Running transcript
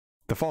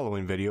The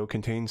following video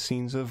contains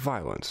scenes of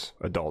violence,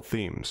 adult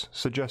themes,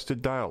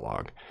 suggested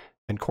dialogue,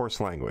 and coarse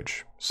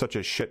language, such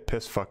as shit,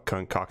 piss, fuck,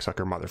 cunt,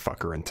 cocksucker,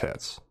 motherfucker, and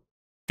tits.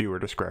 Viewer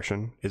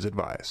discretion is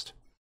advised.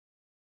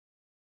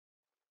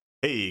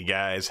 Hey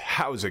guys,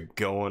 how's it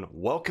going?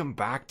 Welcome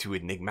back to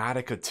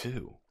Enigmatica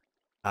 2.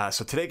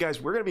 So today, guys,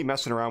 we're going to be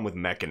messing around with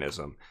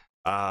Mekanism.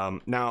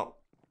 Now,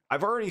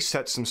 I've already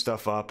set some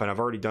stuff up, and I've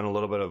already done a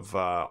little bit of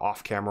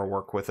off-camera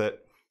work with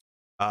it.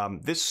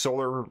 This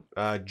solar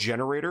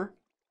generator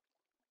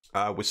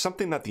was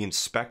something that the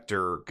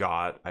inspector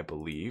got, I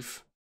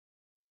believe.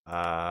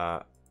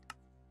 Yeah.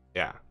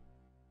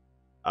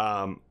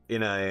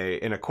 In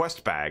a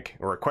quest bag,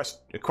 or a quest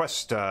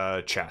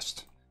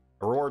chest,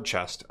 a reward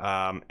chest.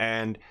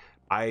 And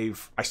I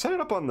set it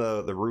up on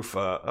the roof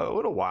a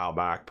little while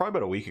back, probably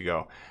about a week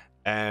ago,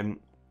 and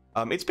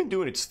it's been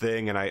doing its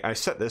thing. And I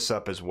set this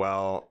up as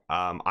well.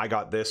 I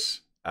got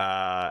this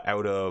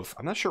out of,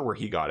 I'm not sure where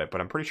he got it,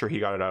 but I'm pretty sure he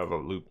got it out of a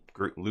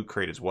loot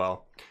crate as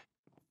well.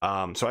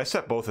 So I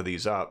set both of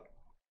these up,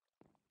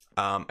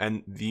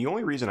 and the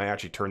only reason I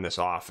actually turned this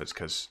off is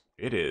because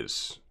it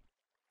is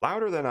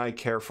louder than I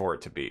care for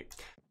it to be.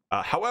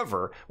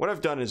 However, what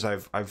I've done is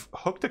I've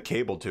hooked a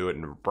cable to it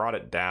and brought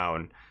it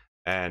down,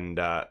 and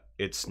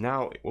it's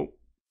now, oh,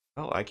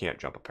 well, I can't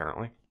jump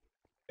apparently.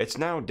 It's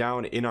now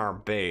down in our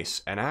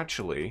base, and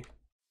actually,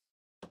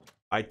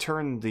 I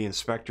turned the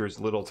inspector's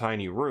little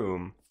tiny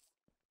room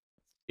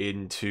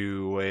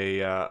into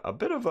a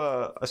bit of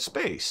a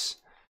space.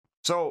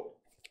 So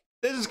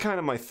this is kind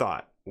of my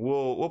thought.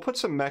 We'll put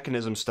some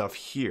Mekanism stuff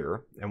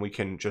here, and we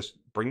can just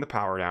bring the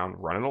power down,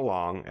 run it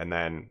along, and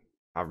then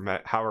have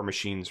our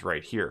machines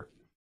right here.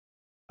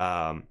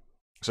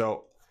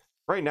 So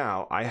right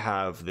now I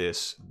have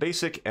this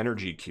basic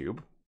energy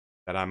cube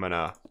that I'm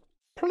gonna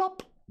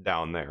plop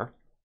down there,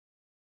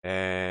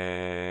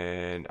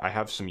 and I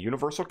have some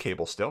universal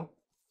cable still.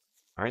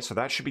 All right, so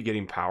that should be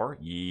getting power.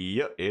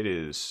 Yep, it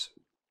is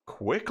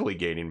quickly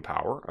gaining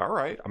power. All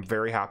right, I'm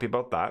very happy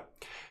about that.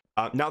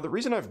 Now, the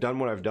reason I've done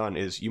what I've done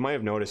is you might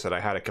have noticed that I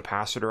had a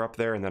capacitor up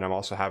there, and then I'm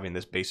also having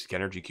this basic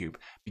energy cube.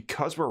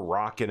 Because we're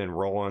rocking and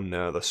rolling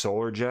the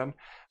solar gen,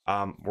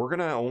 we're going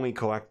to only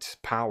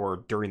collect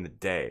power during the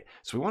day.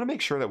 So we want to make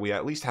sure that we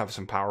at least have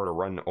some power to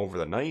run over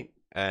the night,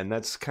 and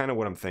that's kind of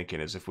what I'm thinking,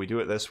 is if we do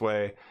it this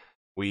way,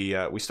 we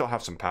still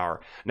have some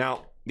power.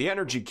 Now, the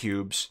energy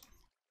cubes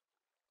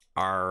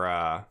are...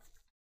 I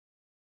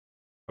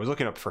was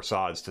looking up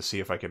facades to see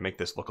if I could make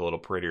this look a little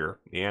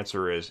prettier. The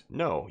answer is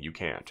no, you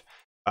can't.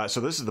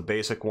 So this is the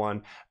basic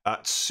one.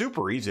 It's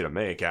super easy to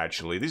make,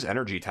 actually. These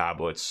energy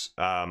tablets,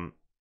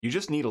 you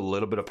just need a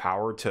little bit of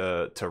power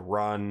to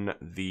run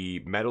the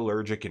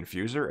metallurgic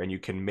infuser, and you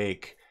can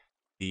make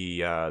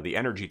the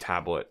energy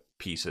tablet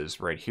pieces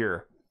right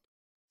here.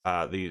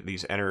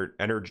 These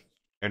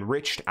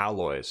enriched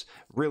alloys.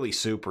 Really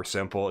super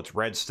simple. It's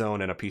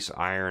redstone and a piece of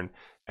iron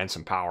and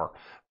some power.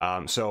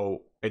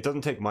 So it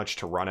doesn't take much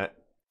to run it.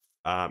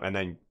 And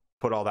then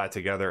put all that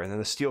together, and then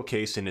the steel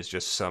casing is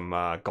just some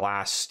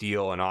glass,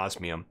 steel, and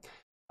osmium.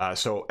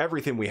 So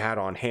everything we had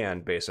on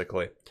hand,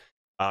 basically.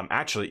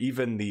 Actually,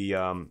 even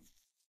the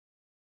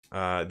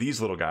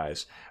these little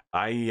guys,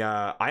 I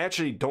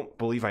actually don't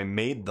believe I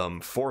made them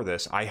for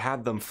this. I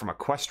had them from a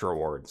quest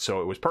reward,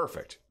 so it was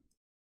perfect.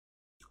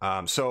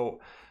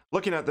 So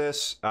looking at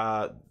this,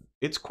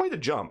 it's quite a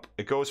jump.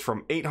 It goes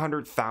from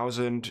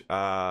 800,000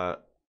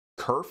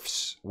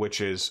 kerfs, which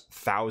is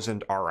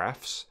 1,000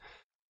 RFs.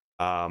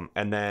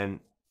 And then,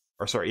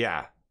 or sorry,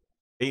 yeah,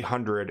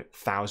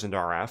 800,000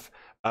 RF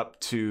up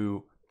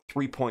to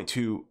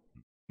 3.2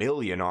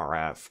 million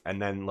RF.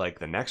 And then like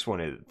the next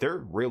one is, they're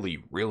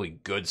really, really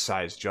good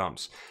sized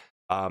jumps.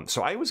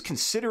 So I was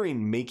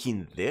considering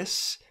making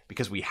this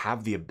because we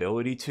have the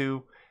ability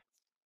to,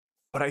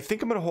 but I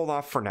think I'm going to hold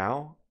off for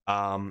now,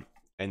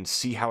 and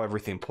see how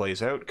everything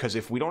plays out. Because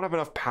if we don't have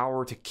enough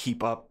power to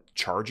keep up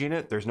charging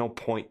it, there's no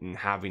point in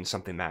having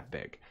something that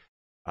big.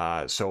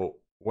 So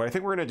what I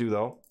think we're going to do,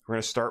 though, we're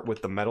going to start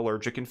with the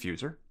metallurgic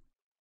infuser,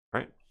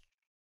 right?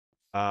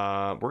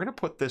 We're going to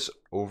put this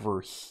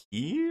over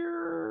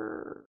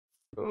here.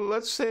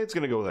 Let's say it's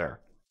going to go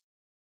there.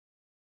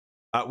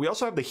 We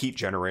also have the heat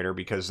generator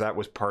because that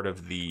was part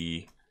of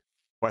the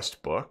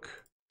quest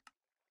book.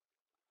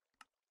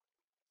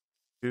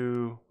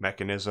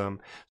 Mekanism.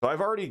 So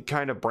I've already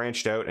kind of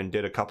branched out and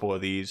did a couple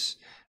of these.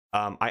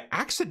 I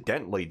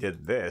accidentally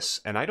did this,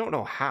 and I don't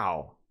know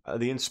how.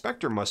 The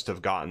inspector must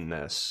have gotten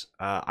this.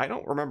 I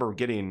don't remember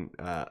getting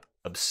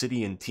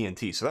obsidian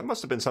TNT, so that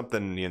must have been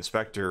something the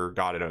inspector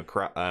got in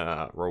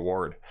a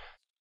reward.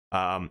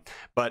 And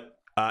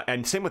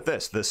same with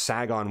this, the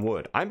sag on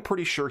wood. I'm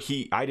pretty sure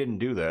I didn't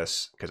do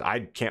this because I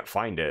can't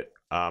find it.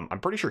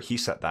 I'm pretty sure he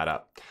set that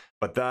up.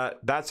 But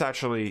that's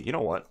actually, you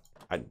know what?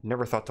 I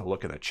never thought to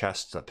look at the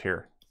chests up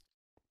here.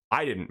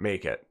 I didn't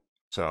make it,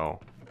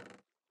 so.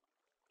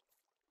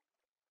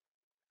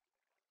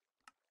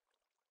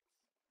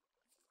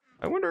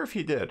 I wonder if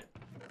he did.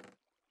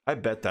 I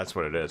bet that's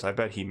what it is. I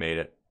bet he made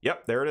it.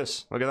 Yep, there it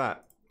is. Look at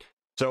that.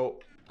 So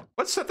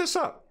let's set this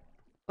up.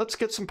 let's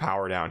get some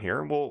power down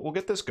here, and we'll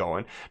get this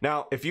going.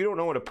 Now, if you don't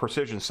know what a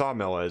precision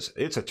sawmill is,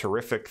 it's a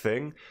terrific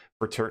thing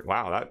for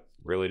wow, that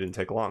really didn't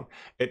take long.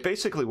 It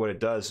basically, what it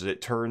does is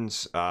it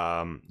turns,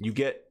 you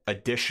get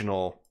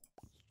additional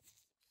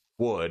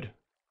wood.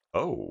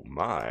 Oh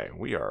my,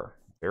 we are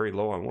very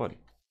low on wood.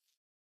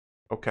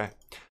 Okay,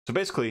 so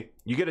basically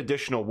you get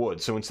additional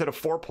wood. So instead of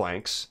 4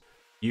 planks,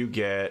 you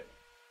get,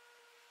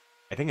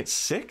 I think it's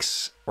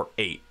 6 or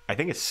 8. I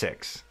think it's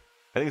 6.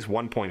 I think it's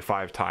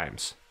 1.5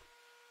 times.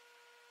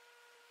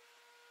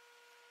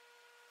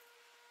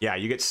 Yeah,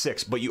 you get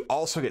 6, but you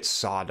also get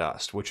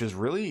sawdust, which is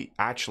really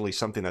actually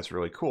something that's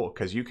really cool,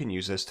 because you can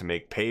use this to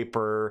make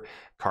paper,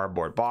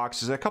 cardboard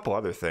boxes, and a couple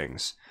other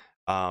things.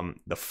 The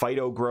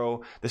phyto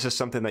grow, this is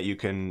something that you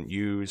can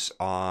use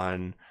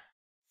on,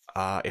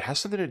 it has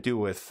something to do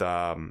with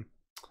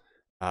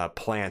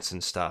plants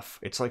and stuff.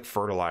 It's like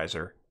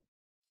fertilizer.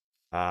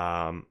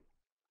 Aqua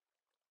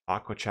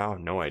chow,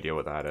 no idea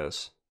what that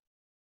is.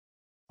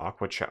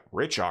 Aqua chow,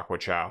 rich aqua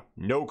chow,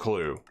 no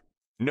clue.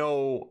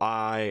 No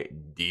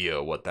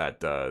idea what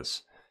that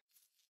does.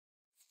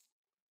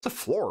 It's a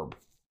florb. What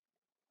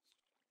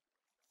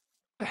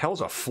the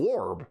hell's a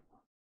florb?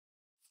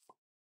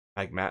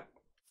 Like Matt.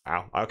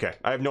 Wow. Okay,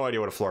 I have no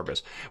idea what a florb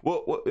is.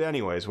 Well,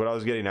 anyways, what I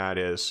was getting at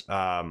is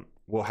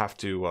we'll have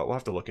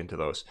to look into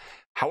those.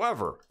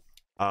 However,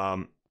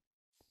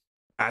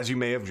 as you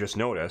may have just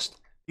noticed,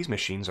 these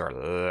machines are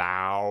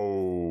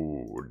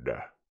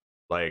loud,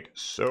 like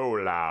so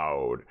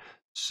loud.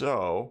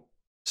 So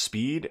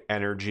speed,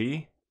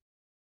 energy,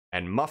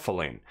 and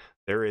muffling.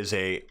 There is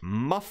a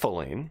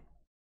muffling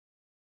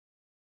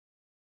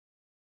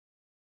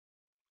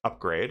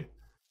upgrade,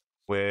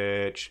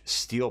 which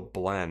steel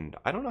blend.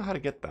 I don't know how to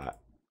get that.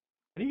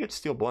 How do you get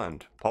steel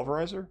blend?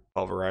 Pulverizer?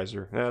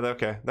 Pulverizer. Yeah,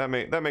 okay, that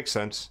makes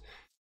sense.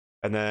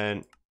 And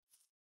then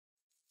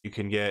you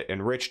can get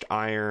enriched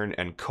iron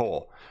and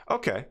coal.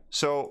 Okay,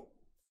 so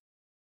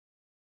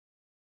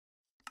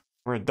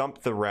we're gonna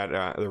dump the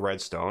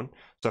redstone.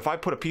 So if I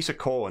put a piece of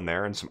coal in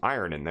there and some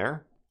iron in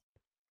there,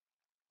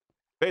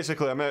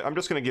 basically I'm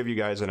just gonna give you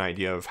guys an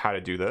idea of how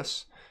to do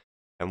this,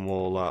 and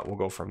we'll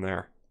go from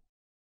there.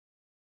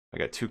 I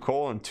got 2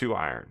 coal and 2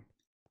 iron.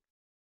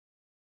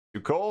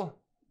 2 coal,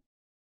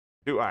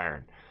 2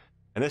 iron,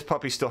 and this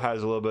puppy still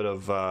has a little bit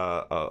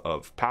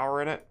of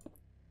power in it.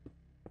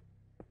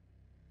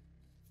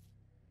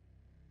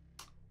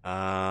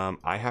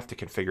 I have to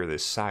configure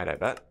this side, I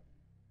bet.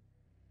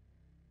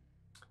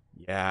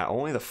 Yeah,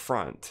 only the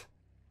front.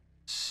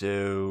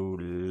 So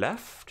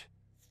left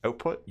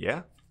output,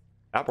 yeah,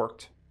 that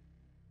worked.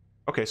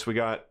 Okay, so we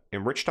got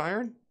enriched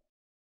iron.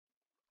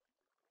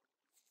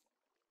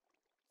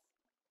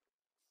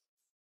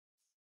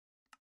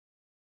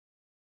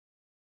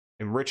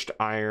 Enriched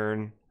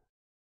iron.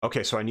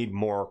 Okay, so I need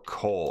more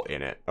coal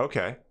in it.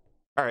 Okay.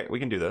 All right, we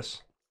can do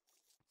this.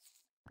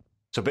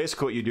 So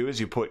basically what you do is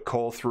you put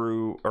coal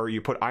through, or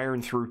you put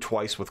iron through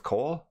twice with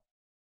coal,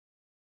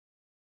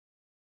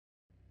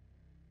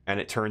 and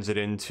it turns it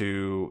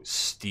into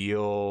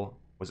steel.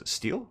 Was it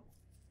steel?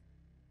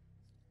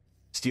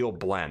 Steel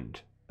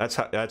blend. That's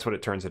what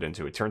it turns it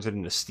into. It turns it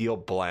into steel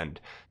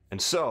blend.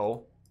 And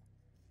so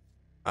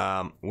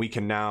we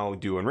can now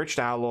do enriched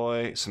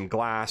alloy, some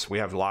glass. We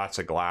have lots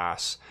of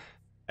glass,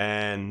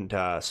 and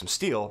some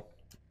steel,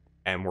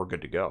 and we're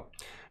good to go.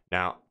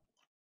 Now,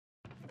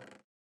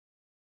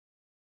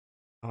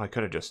 oh, I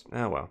could have just,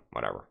 oh well,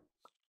 whatever.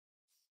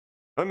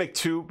 I'm gonna make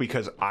 2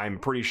 because I'm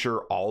pretty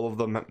sure all of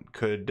them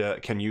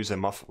can use a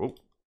muffler.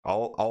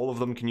 All of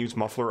them can use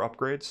muffler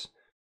upgrades.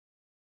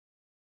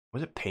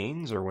 Was it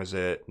panes or was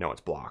it? No,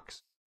 it's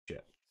blocks.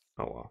 Shit.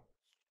 Oh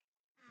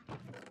well.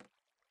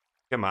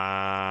 Come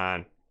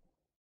on.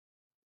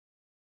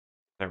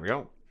 There we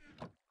go.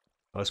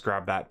 Let's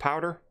grab that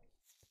powder.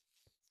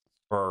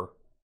 Or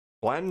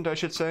blend, I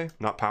should say.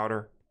 Not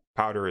powder.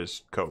 Powder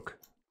is coke.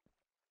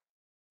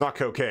 Not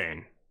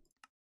cocaine.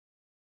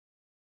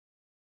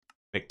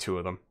 Make 2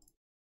 of them.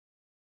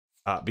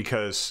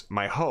 Because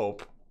my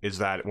hope is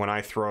that when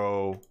I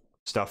throw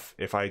stuff,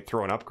 if I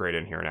throw an upgrade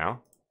in here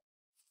now,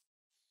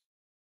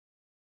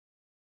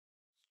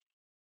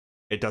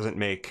 it doesn't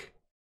make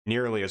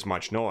nearly as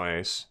much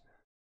noise.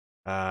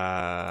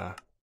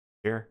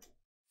 Here.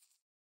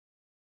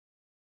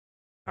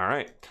 All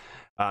right.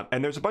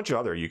 And there's a bunch of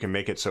other. You can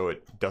make it so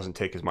it doesn't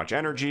take as much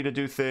energy to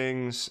do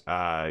things.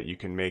 You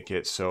can make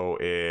it so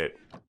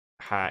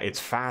it's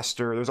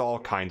faster. There's all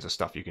kinds of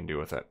stuff you can do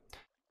with it.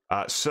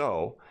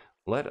 So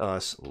let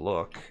us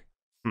look.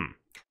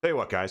 Tell you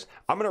what, guys,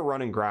 I'm gonna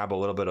run and grab a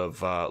little bit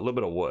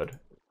of wood,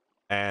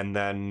 and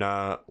then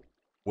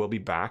we'll be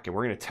back, and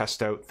we're gonna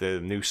test out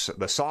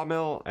the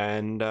sawmill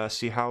and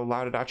see how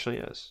loud it actually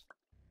is.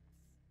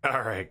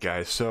 All right,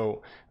 guys.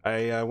 So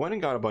I went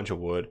and got a bunch of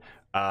wood.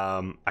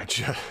 I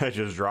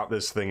just dropped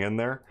this thing in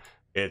there.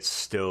 It's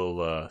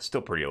still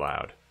pretty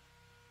loud.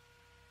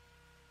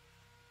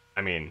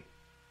 I mean,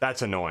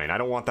 that's annoying. I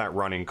don't want that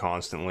running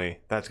constantly.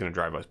 That's gonna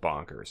drive us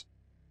bonkers.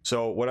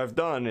 So what I've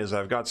done is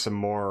I've got some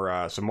more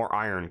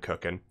iron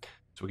cooking.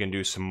 So we can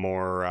do some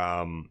more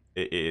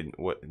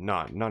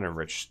not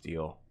enriched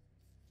steel.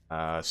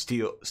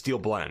 Steel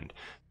blend.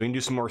 We can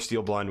do some more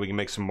steel blend. We can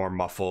make some more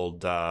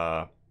muffled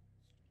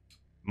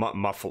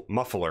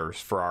mufflers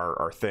for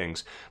our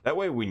things. That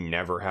way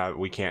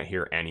we can't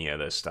hear any of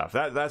this stuff.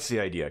 That's the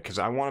idea, because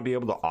I want to be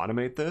able to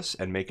automate this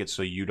and make it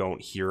so you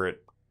don't hear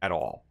it at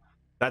all.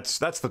 That's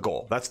the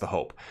goal. That's the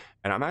hope.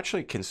 And I'm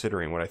actually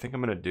considering, what I think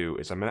I'm going to do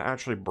is I'm going to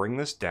actually bring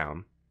this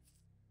down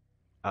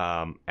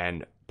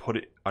and put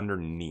it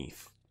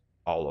underneath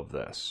all of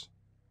this.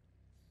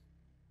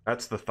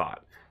 That's the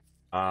thought.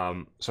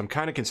 So I'm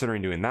kind of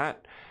considering doing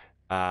that.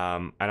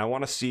 And I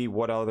want to see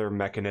what other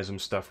mechanism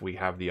stuff we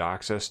have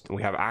access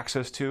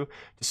to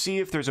see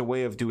if there's a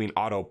way of doing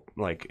auto,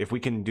 like if we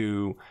can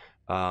do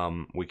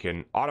we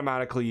can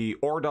automatically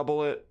ore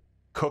double it,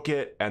 cook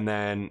it, and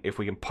then if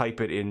we can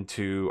pipe it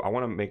into, I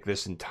want to make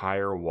this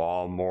entire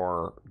wall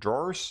more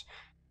drawers.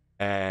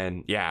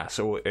 And yeah,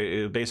 so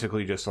it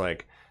basically just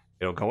like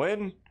it'll go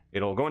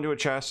into a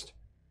chest,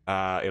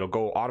 it'll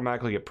go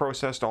automatically get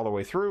processed all the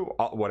way through,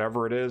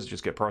 whatever it is,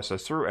 just get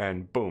processed through,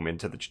 and boom,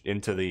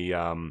 into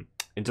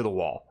the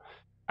wall.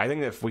 I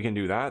think that if we can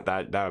do that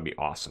would be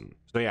awesome.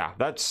 So yeah,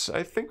 that's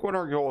I think what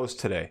our goal is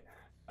today.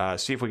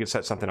 See if we can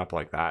set something up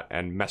like that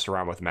and mess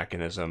around with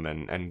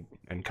Mekanism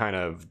and kind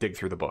of dig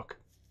through the book.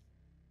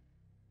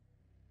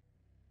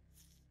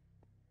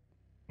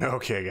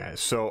 Okay,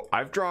 guys. So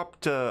I've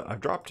dropped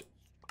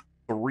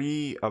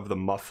 3 of the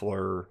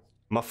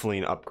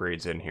muffling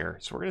upgrades in here.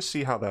 So we're gonna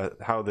see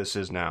how this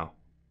is now.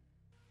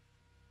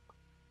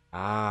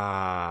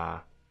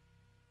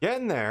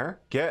 Getting there.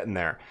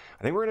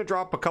 I think we're gonna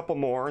drop a couple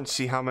more and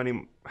see how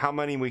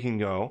many we can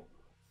go.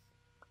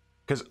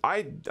 Because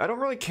I don't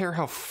really care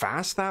how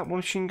fast that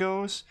machine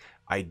goes.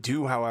 I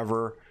do,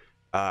 however,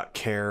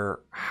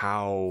 care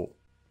how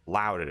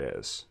loud it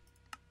is.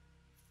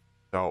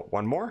 So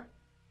one more.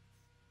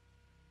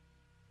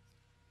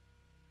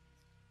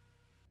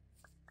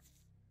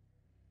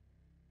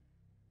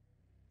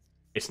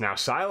 It's now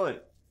silent.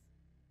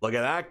 Look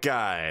at that,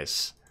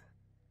 guys.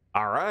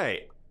 All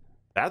right,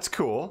 that's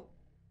cool.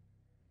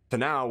 So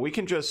now we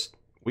can just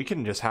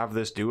have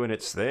this doing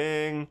its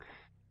thing.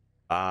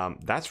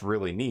 That's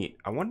really neat.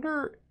 I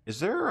wonder, is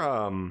there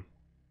a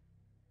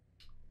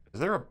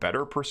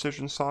better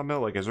precision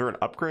sawmill? Like, is there an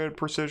upgraded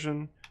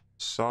precision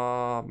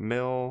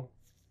sawmill?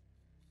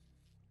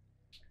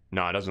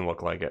 No, it doesn't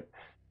look like it.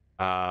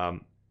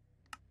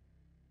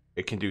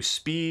 It can do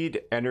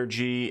speed,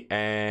 energy,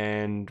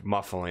 and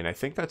muffling. I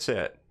think that's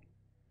it.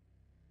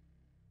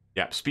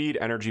 Yeah, speed,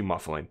 energy,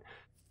 muffling.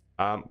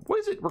 What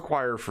does it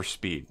require for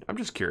speed? I'm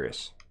just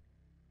curious.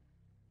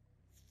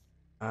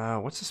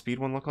 What's the speed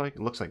one look like?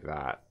 It looks like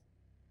that.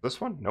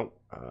 This one? Nope.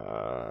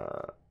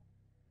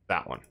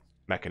 That one.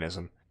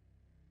 Mekanism.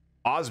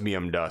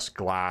 Osmium dust,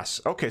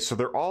 glass. Okay, so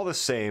they're all the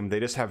same.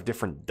 They just have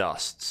different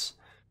dusts.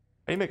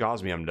 How do you make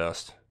osmium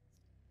dust?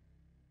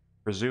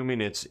 Presuming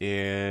it's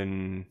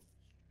in...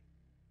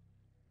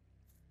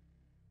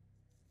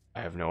 I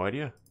have no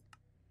idea.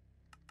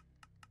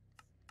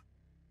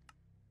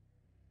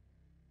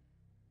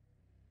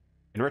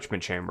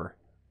 Enrichment chamber.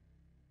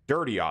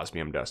 Dirty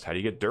osmium dust. How do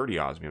you get dirty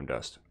osmium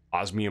dust?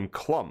 Osmium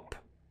clump.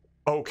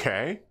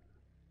 Okay.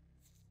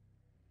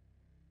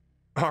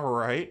 All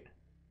right.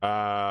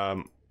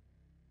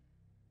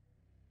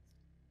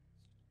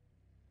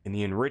 In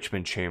the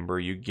enrichment chamber,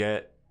 you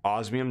get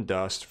osmium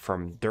dust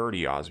from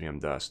dirty osmium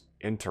dust.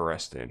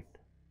 Interesting.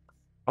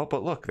 Oh,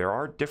 but look, there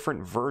are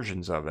different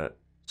versions of it.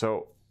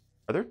 So,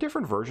 are there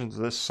different versions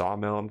of this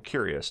sawmill? I'm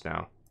curious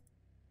now.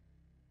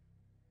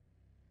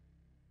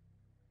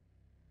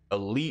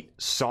 Elite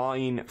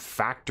Sawing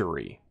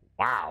Factory.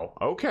 Wow,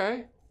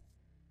 okay.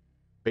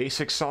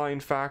 Basic Sawing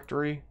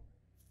Factory.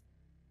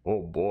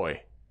 Oh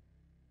boy.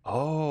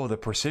 Oh, the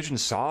precision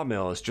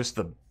sawmill is just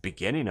the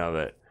beginning of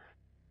it.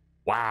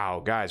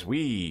 Wow, guys,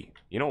 you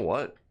know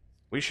what?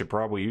 We should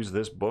probably use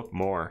this book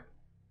more,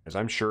 because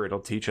I'm sure it'll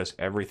teach us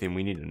everything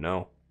we need to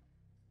know.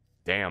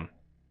 Damn.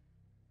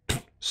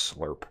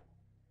 Slurp.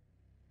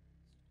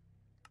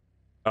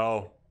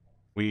 Oh,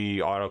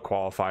 we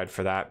auto-qualified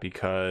for that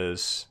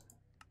because...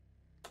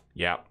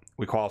 Yeah,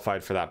 we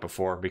qualified for that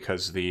before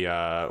because we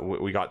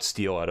got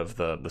steel out of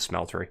the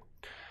smeltery.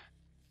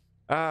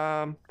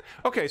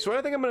 Okay, so what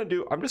I think I'm gonna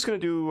do, I'm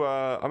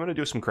gonna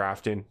do some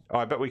crafting. Oh,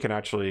 I bet we can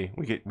actually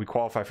we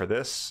qualify for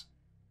this.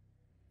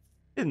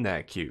 Isn't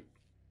that cute?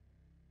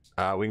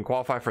 We can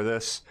qualify for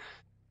this.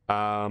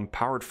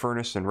 Powered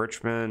furnace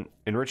enrichment,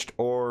 enriched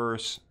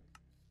ores,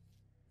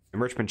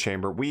 enrichment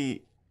chamber.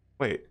 Wait.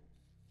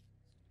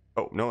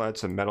 Oh no,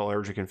 that's a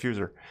metallurgy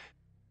confuser.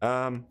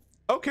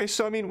 Okay,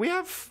 so I mean we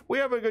have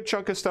a good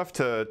chunk of stuff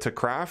to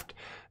craft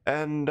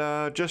and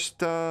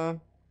just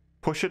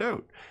push it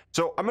out.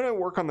 So I'm gonna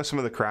work on some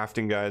of the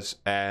crafting, guys,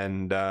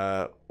 and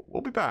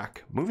we'll be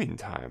back. Moving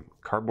time.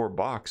 Cardboard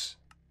box.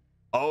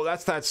 Oh,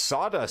 that's that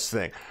sawdust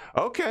thing.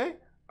 Okay.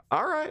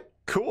 All right.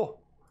 Cool.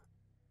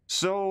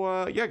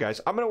 So yeah, guys,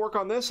 I'm gonna work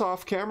on this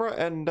off camera,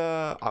 and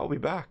I'll be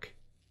back.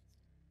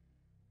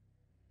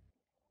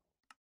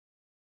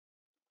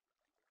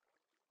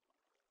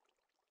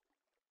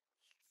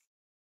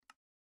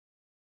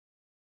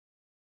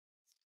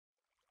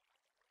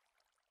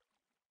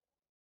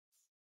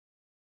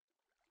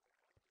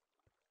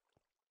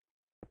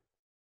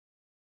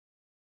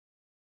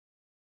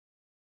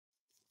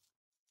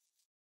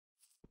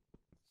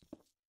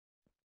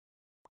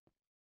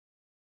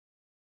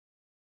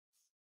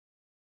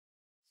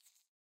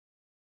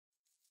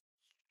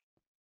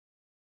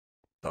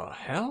 The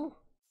hell?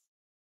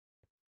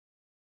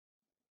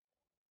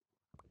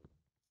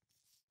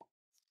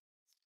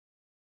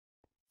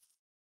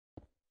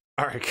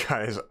 All right,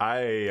 guys.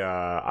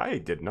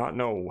 I did not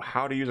know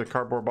how to use a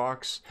cardboard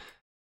box.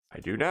 I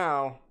do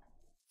now.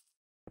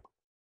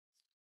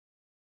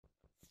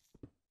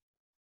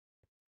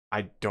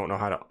 I don't know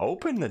how to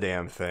open the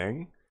damn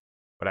thing,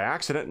 but I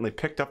accidentally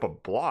picked up a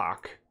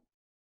block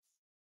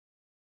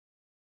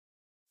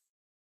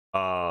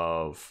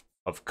of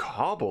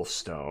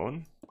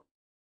cobblestone.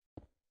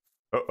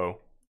 Uh-oh.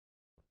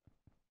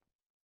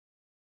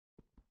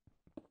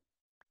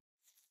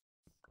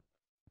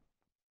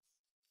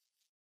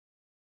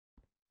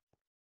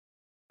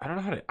 I don't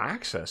know how to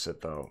access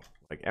it though.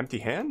 Like empty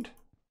hand?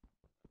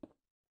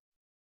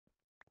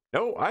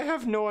 No, I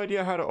have no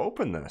idea how to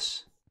open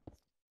this.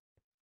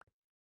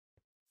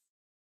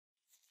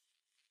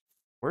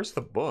 Where's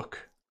the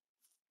book?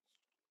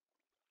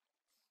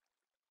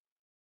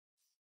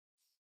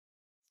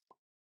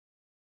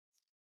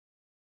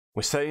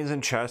 With settings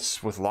and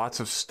chests with lots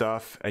of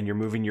stuff and you're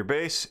moving your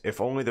base,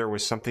 if only there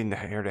was something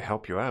there to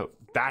help you out.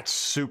 That's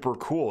super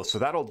cool. So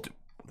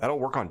that'll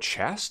work on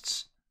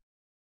chests?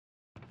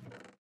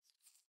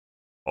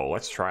 Oh,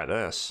 let's try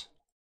this.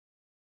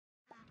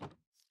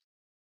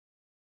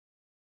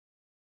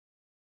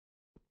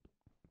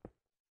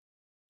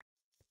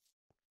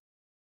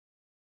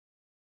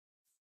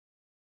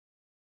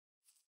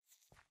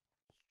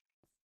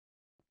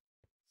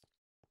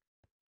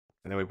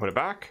 And then we put it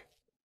back.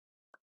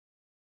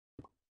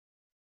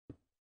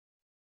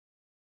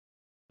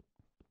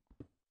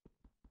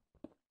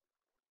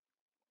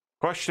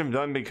 Question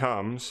then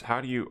becomes,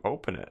 how do you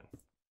open it?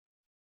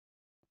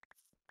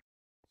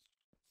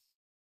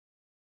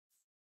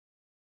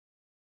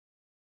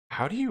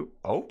 How do you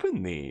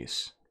open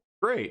these?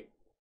 Great.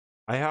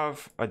 I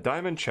have a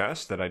diamond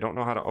chest that I don't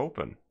know how to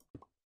open.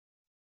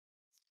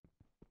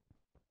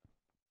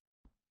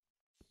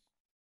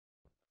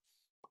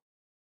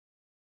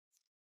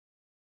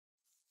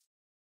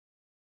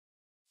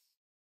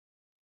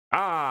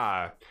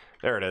 Ah,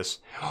 there it is.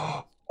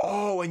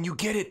 Oh, and you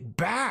get it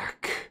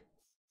back.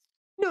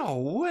 No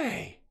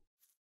way.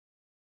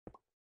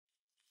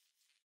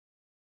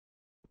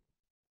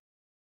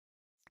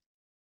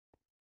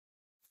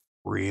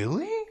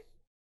 Really?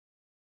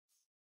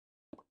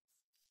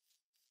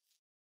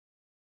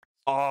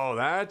 Oh,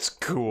 that's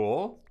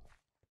cool.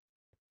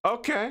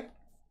 Okay.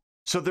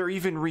 So they're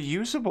even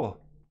reusable.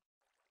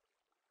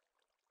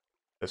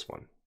 This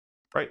one.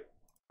 Right.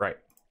 Right.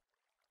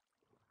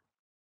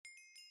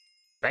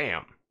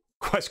 Bam.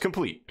 Quest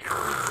complete.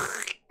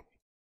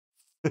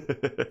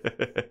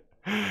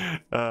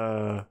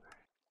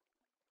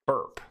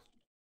 Burp.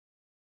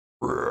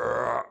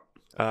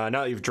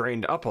 Now that you've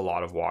drained up a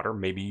lot of water,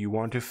 maybe you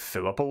want to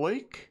fill up a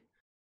lake?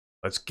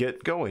 Let's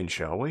get going,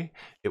 shall we?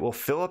 It will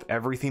fill up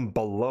everything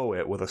below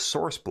it with a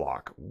source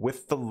block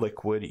with the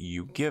liquid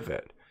you give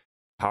it.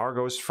 Power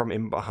goes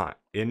from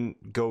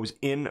goes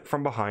in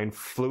from behind,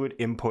 fluid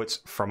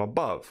inputs from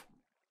above.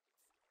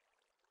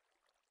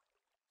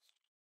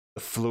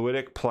 The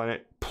fluidic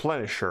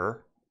plenisher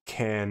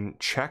can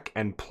check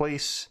and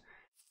place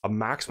a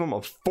maximum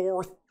of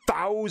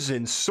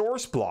 4,000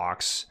 source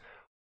blocks.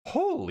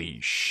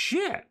 Holy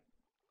shit.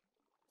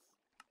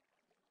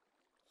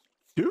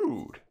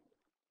 Dude.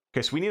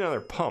 Okay, so we need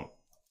another pump.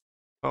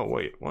 Oh,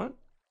 wait, what?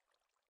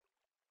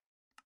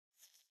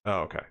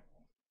 Oh, okay.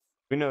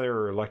 We need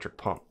another electric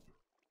pump.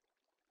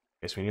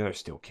 Okay, so we need another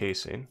steel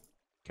casing.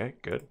 Okay,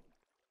 good.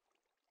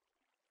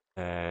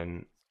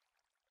 And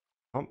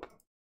pump.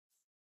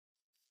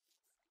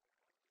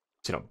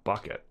 It's in a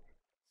bucket.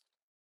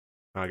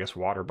 I guess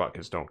water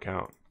buckets don't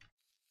count.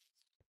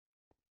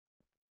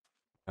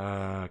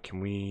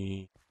 Can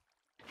we...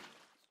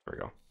 There we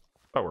go.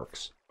 That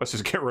works. Let's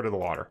just get rid of the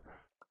water.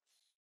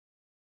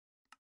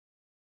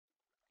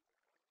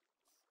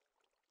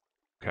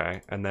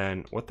 Okay, and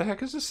then what the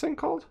heck is this thing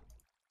called?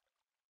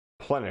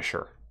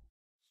 Plenisher.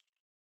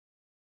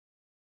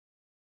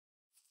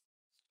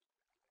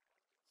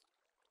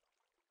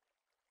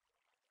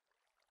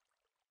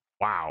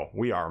 Wow,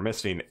 we are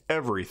missing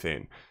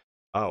everything.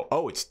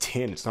 Oh, it's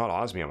tin. It's not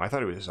osmium. I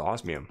thought it was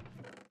osmium.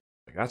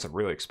 Like, that's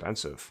really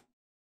expensive.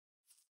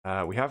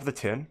 We have the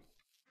tin.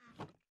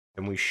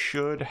 And we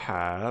should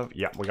have...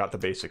 Yeah, we got the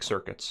basic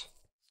circuits.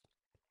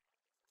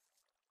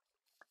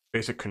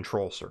 Basic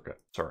control circuit.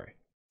 Sorry.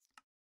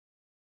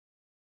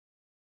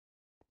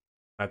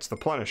 That's the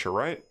plenisher,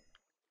 right?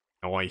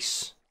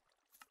 Nice.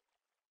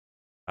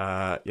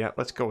 Yeah,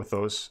 let's go with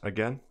those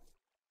again.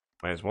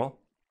 Might as well.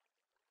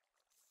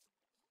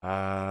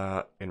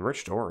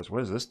 Enriched ores. What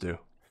does this do?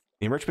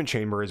 The enrichment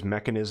chamber is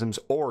Mekanism's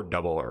ore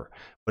doubler,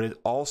 but it is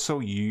also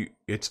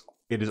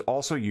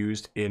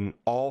used in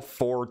all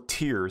 4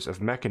 tiers of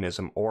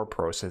Mekanism ore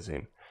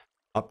processing,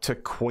 up to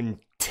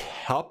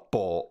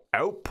quintuple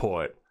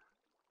output.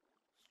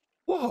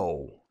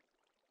 Whoa.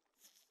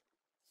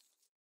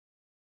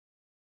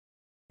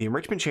 The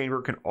enrichment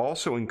chamber can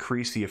also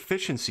increase the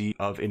efficiency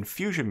of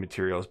infusion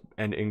materials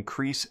and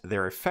increase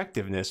their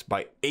effectiveness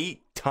by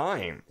 8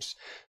 times.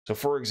 So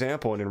for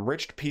example, an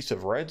enriched piece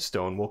of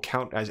redstone will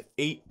count as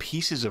 8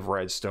 pieces of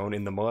redstone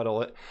in the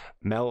metallurgic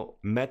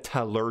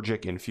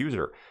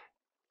infuser.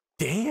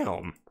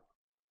 Damn.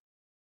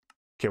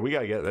 Okay, we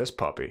gotta get this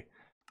puppy.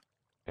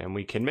 And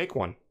we can make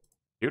one.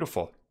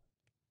 Beautiful.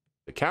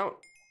 The count.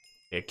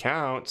 It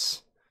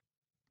counts.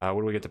 What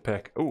do we get to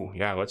pick? Ooh,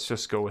 yeah, let's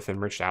just go with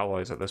enriched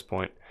alloys at this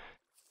point.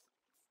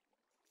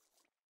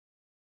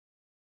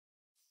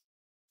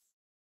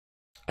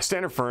 A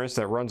standard furnace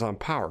that runs on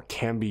power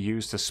can be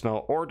used to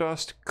smelt ore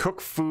dust, cook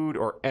food,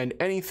 and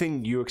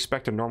anything you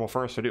expect a normal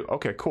furnace to do.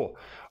 Okay, cool.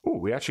 Ooh,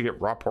 we actually get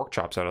raw pork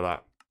chops out of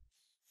that.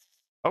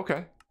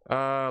 Okay,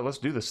 let's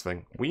do this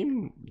thing.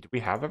 Do we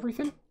have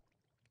everything?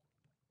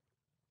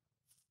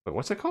 Wait,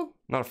 what's it called?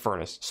 Not a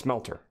furnace,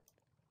 smelter.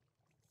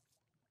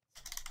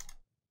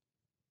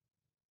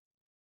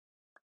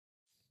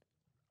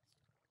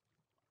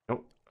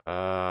 Nope.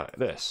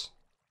 This.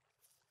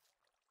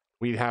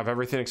 We have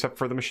everything except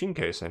for the machine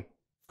casing.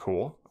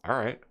 Cool. All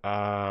right.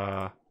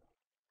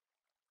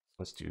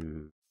 Let's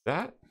do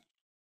that.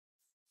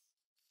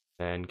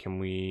 Then can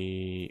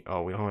we...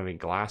 Oh, we don't have any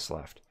glass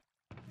left.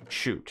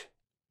 Shoot.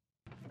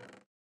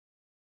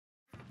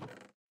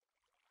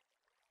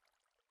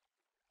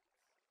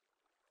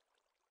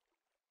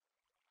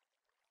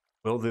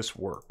 Will this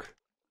work?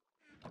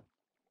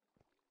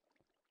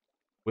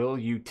 Will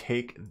you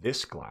take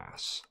this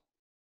glass?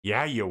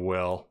 Yeah, you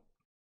will.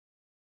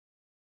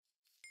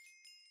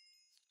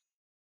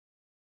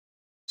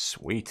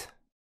 Sweet.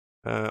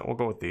 We'll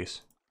go with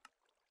these.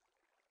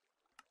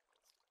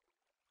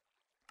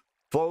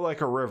 Flow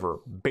like a river.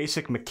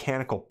 Basic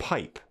mechanical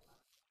pipe.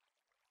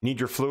 Need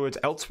your fluids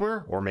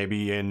elsewhere, or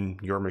maybe in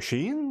your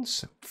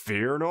machines?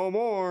 Fear no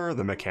more.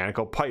 The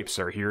mechanical pipes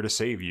are here to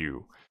save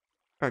you.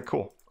 All right,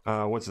 cool.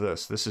 What's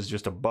this? This is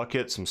just a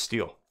bucket, some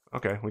steel.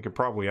 Okay, we could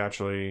probably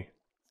actually...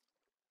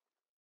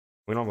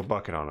 We don't have a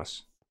bucket on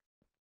us.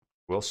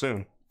 We'll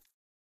soon.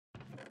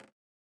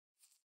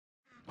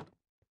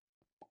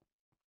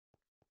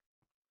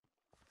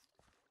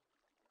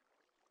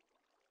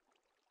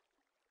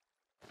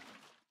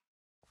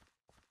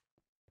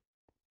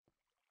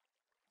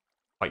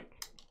 Pipe.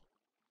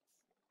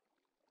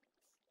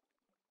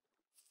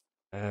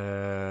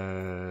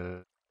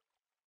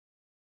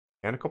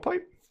 Mechanical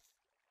pipe?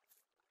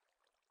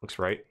 Looks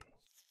right.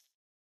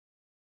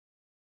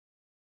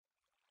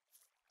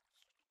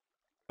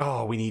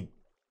 Oh, we need...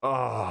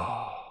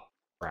 Oh,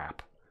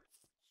 crap.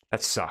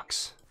 That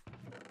sucks.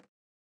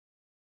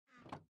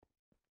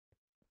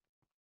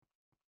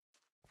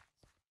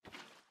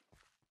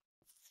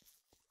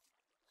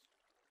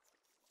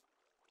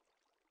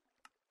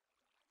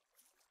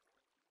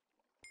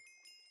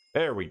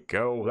 There we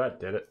go. That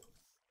did it.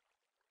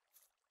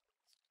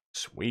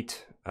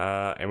 Sweet.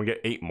 And we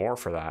get 8 more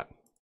for that.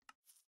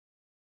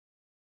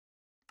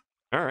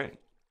 All right.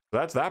 So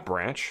that's that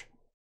branch.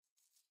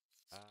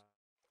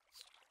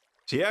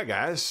 So yeah,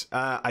 guys,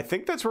 I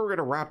think that's where we're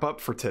gonna wrap up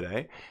for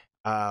today.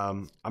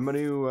 I'm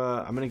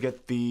gonna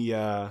get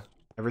the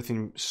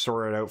everything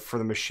sorted out for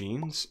the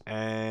machines,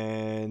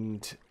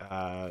 and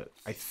I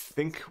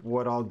think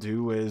what I'll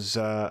do is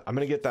I'm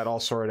gonna get that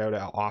all sorted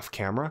out off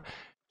camera,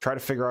 try to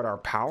figure out our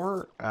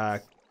power,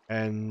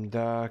 and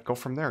go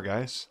from there,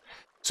 guys.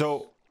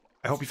 So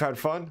I hope you've had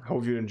fun.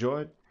 Hope you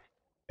enjoyed.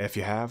 If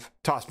you have,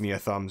 toss me a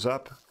thumbs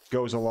up.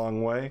 Goes a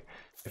long way.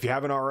 If you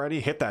haven't already,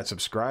 hit that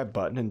subscribe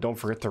button and don't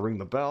forget to ring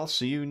the bell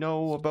so you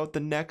know about the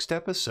next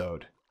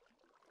episode.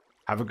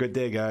 Have a good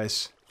day,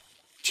 guys.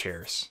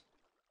 Cheers.